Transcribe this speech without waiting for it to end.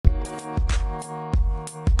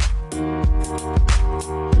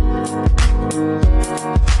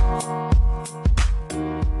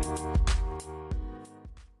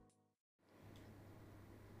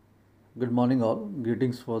morning all.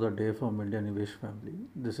 Greetings for the day from IndiaNivesh family.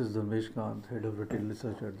 This is Dharmesh Kant, Head of Retail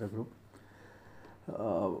Research at the group.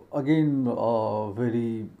 Again,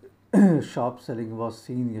 very sharp selling was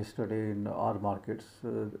seen yesterday in our markets,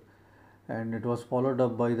 and it was followed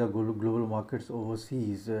up by the global markets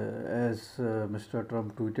overseas as Mr.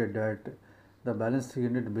 Trump tweeted that the balance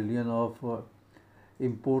 300 billion of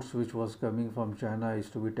imports which was coming from China is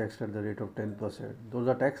to be taxed at the rate of 10%. Though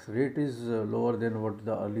the tax rate is lower than what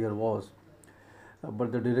the earlier was,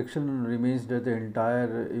 but the direction remains that the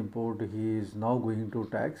entire import he is now going to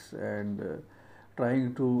tax and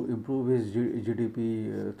trying to improve his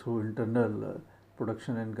GDP through internal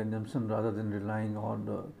production and consumption rather than relying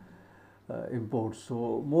on imports.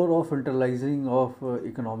 So more of internalizing of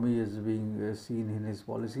economy is being seen in his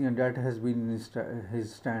policy, and that has been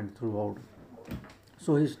his stand throughout.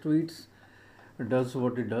 So his tweets does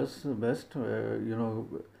what it does best,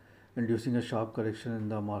 inducing a sharp correction in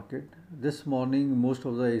the market. This morning, most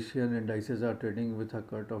of the Asian indices are trading with a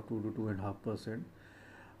cut of 2 to 2.5%.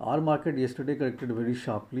 Our market yesterday corrected very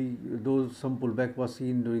sharply, though some pullback was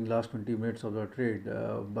seen during last 20 minutes of the trade,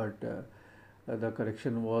 but the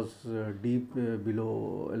correction was deep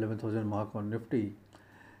below 11,000 mark on Nifty.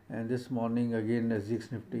 And this morning again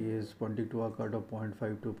SGX Nifty is pointing to a cut of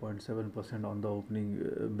 0.5 to 0.7% on the opening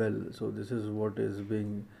bell. So this is what is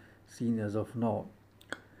being seen as of now.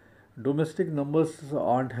 Domestic numbers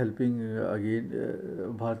aren't helping again.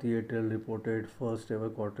 Bharti Airtel reported first ever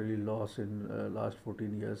quarterly loss in last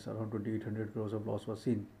 14 years. Around 2,800 crores of loss was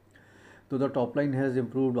seen. Though the top line has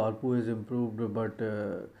improved, ARPU has improved, but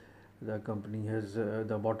the company has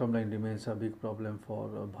the bottom line remains a big problem for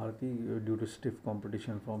Bharti due to stiff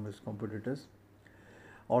competition from its competitors.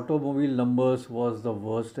 Automobile numbers was the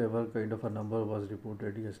worst ever kind of a number was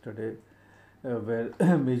reported yesterday, where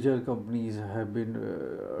major companies have been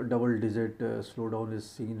double-digit slowdown is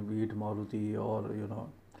seen, be it Maruti or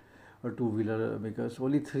a two-wheeler makers.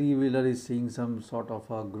 Only three-wheeler is seeing some sort of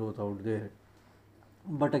a growth out there.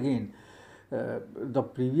 But again, the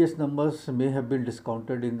previous numbers may have been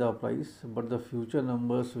discounted in the price, but the future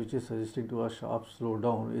numbers, which is suggesting to a sharp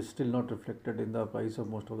slowdown, is still not reflected in the price of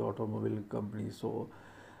most of the automobile companies. So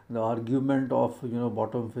the argument of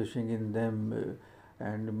bottom fishing in them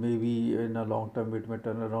and maybe in a long term it may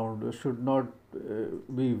turn around should not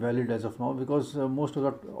be valid as of now, because most of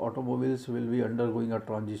the automobiles will be undergoing a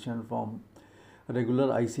transition from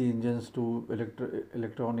regular IC engines to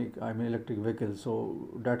electric vehicles. So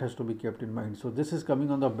that has to be kept in mind. So this is coming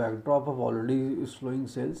on the backdrop of already slowing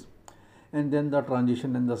sales, and then the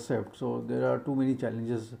transition and the shift. So there are too many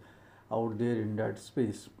challenges out there in that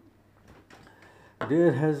space.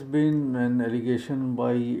 There has been an allegation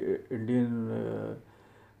by Indian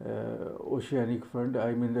Oceanic Fund,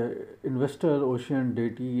 the investor Ocean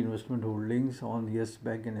Deity Investment Holdings on Yes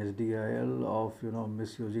Bank and SDIL of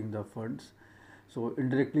misusing the funds. So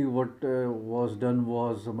indirectly what was done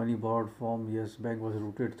was money borrowed from Yes Bank was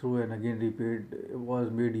routed through and again repaid, was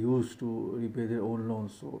made use to repay their own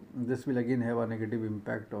loans. So this will again have a negative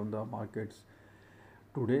impact on the markets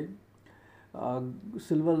today.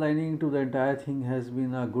 Silver lining to the entire thing has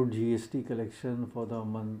been a good GST collection for the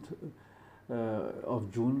month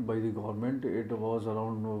of June by the government. It was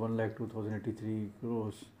around 1,02,083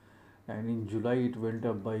 crores, and in July it went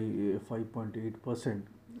up by 5.8%.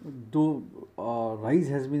 Though rise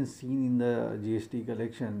has been seen in the GST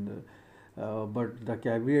collection, but the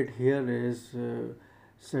caveat here is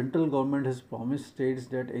central government has promised states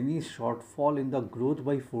that any shortfall in the growth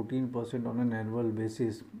by 14% on an annual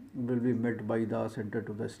basis will be met by the center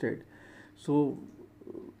to the state. So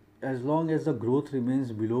as long as the growth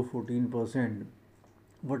remains below 14%,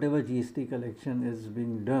 whatever GST collection is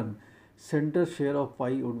being done, center share of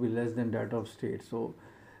pie would be less than that of state. So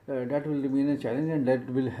that will remain a challenge, and that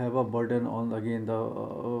will have a burden on again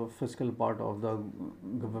the fiscal part of the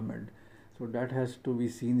government. So that has to be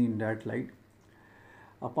seen in that light.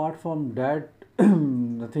 Apart from that,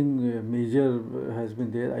 nothing major has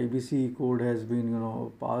been there. IBC code has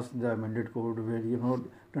been passed, the amended code, where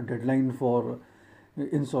the deadline for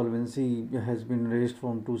insolvency has been raised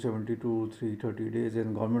from 270 to 330 days,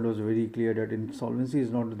 and government was very clear that insolvency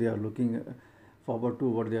is not they are looking forward to.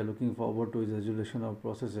 What they are looking forward to is resolution of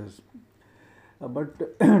processes. But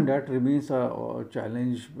that remains a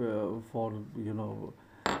challenge for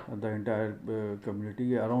the entire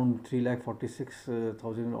community. Around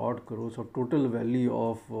 3,46,000 odd crores of total value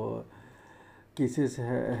of cases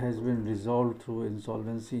has been resolved through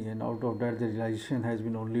insolvency, and out of that the realization has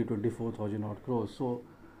been only 24,000 odd crores. So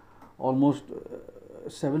almost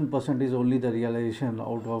 7% is only the realization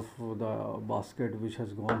out of the basket which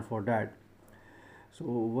has gone for that. So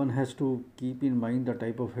one has to keep in mind the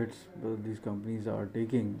type of hits these companies are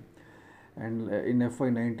taking. And in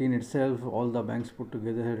FY19 itself, all the banks put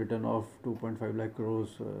together had written off 2.5 lakh crores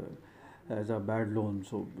as a bad loan.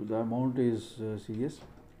 So the amount is serious.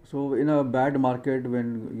 So in a bad market,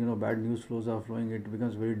 when bad news flows are flowing, it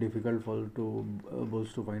becomes very difficult for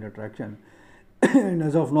bulls to find attraction. And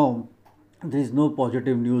as of now, there is no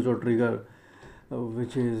positive news or trigger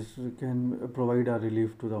which is can provide a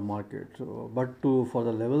relief to the market. So, but for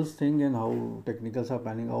the levels thing and how technicals are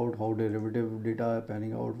panning out, how derivative data are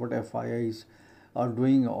panning out, what FIIs are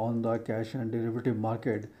doing on the cash and derivative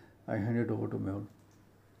market, I hand it over to Mehul.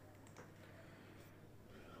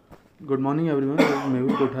 Good morning everyone, this is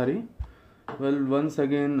Mehul Kothari. Well, once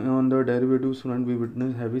again on the derivatives front, we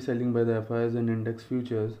witnessed heavy selling by the FIs and index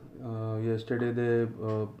futures. Yesterday they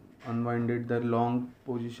unwinded their long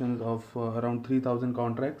positions of around 3,000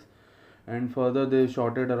 contracts, and further they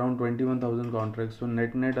shorted around 21,000 contracts. So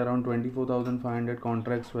net around 24,500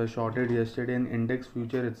 contracts were shorted yesterday in index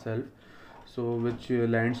future itself. So which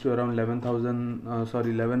lands to around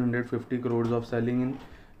 1150 crores of selling in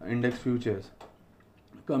index futures.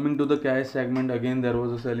 Coming to the cash segment, again there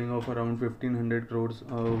was a selling of around 1500 crores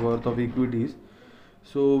worth of equities.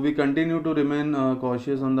 So we continue to remain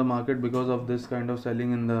cautious on the market because of this kind of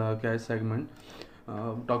selling in the cash segment.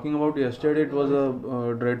 Talking about yesterday, it was a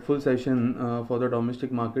dreadful session for the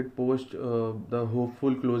domestic market post the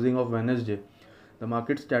hopeful closing of Wednesday. The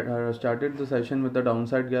market started the session with a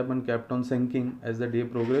downside gap and kept on sinking as the day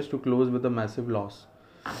progressed to close with a massive loss.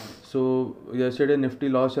 So yesterday Nifty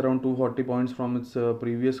lost around 240 points from its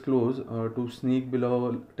previous close to sneak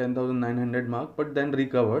below 10,900 mark, but then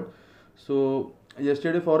recovered. So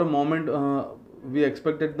yesterday for a moment we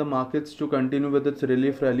expected the markets to continue with its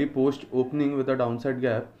relief rally post opening with a downside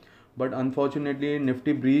gap, but unfortunately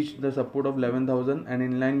Nifty breached the support of 11,000, and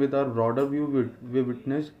in line with our broader view we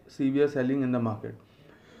witnessed severe selling in the market.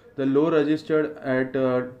 The low registered at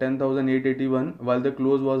 10,881, while the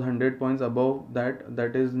close was 100 points above that,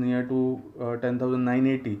 that is near to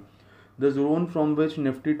 10,980. The zone from which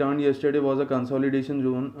Nifty turned yesterday was a consolidation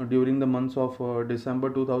zone during the months of December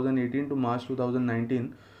 2018 to March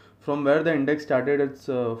 2019, from where the index started its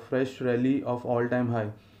fresh rally of all-time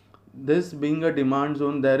high. This being a demand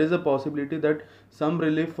zone, there is a possibility that some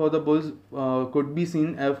relief for the bulls could be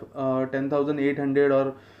seen if 10,800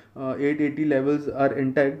 or 880 levels are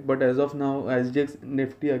intact, but as of now SGX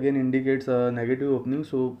Nifty again indicates a negative opening.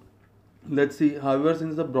 So let's see. However,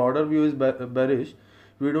 since the broader view is bearish,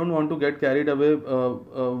 we don't want to get carried away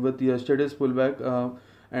with yesterday's pullback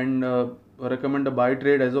and recommend a buy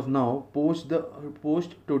trade as of now. Post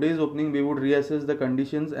today's opening, we would reassess the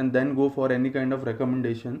conditions and then go for any kind of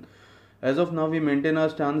recommendation. As of now, we maintain our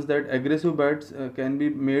stance that aggressive bets can be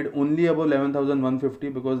made only above 11,150,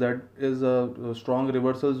 because that is a strong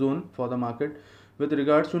reversal zone for the market. With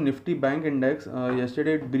regards to Nifty Bank Index,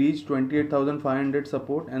 yesterday it breached 28,500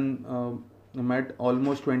 support and met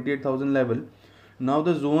almost 28,000 level. Now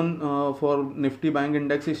the zone for Nifty Bank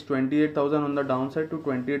Index is 28,000 on the downside to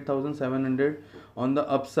 28,700 on the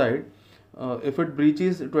upside. If it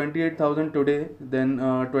breaches 28,000 today, then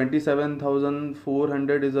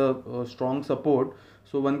 27,400 is a strong support.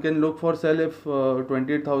 So one can look for sell if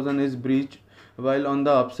 28,000 is breached, while on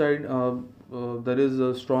the upside there is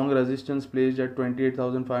a strong resistance placed at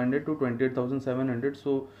 28,500 to 28,700.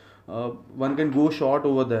 So one can go short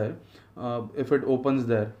over there if it opens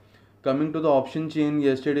there. Coming to the option chain,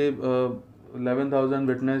 yesterday 11,000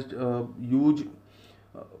 witnessed huge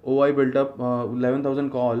OI built up, 11,000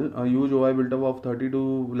 call, a huge OI built up of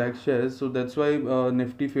 32 lakh shares. So that's why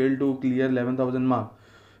Nifty failed to clear 11,000 mark.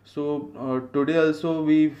 So today also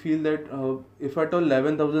we feel that if at all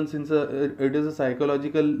 11,000, since it is a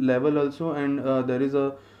psychological level also, and there is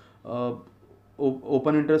a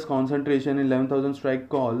open interest concentration in 11,000 strike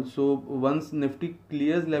call. So once Nifty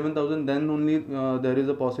clears 11,000, then only there is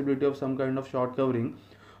a possibility of some kind of short covering.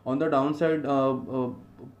 On the downside,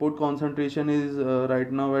 put concentration is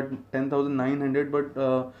right now at 10,900, but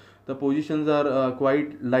the positions are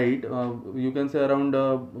quite light. You can say around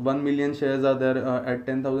 1 million shares are there at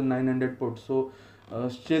 10,900 puts. So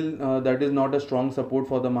still that is not a strong support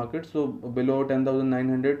for the market. So below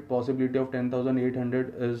 10,900, possibility of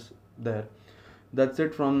 10,800 is there. That's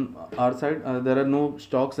it from our side. There are no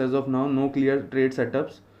stocks as of now, no clear trade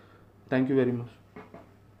setups. Thank you very much.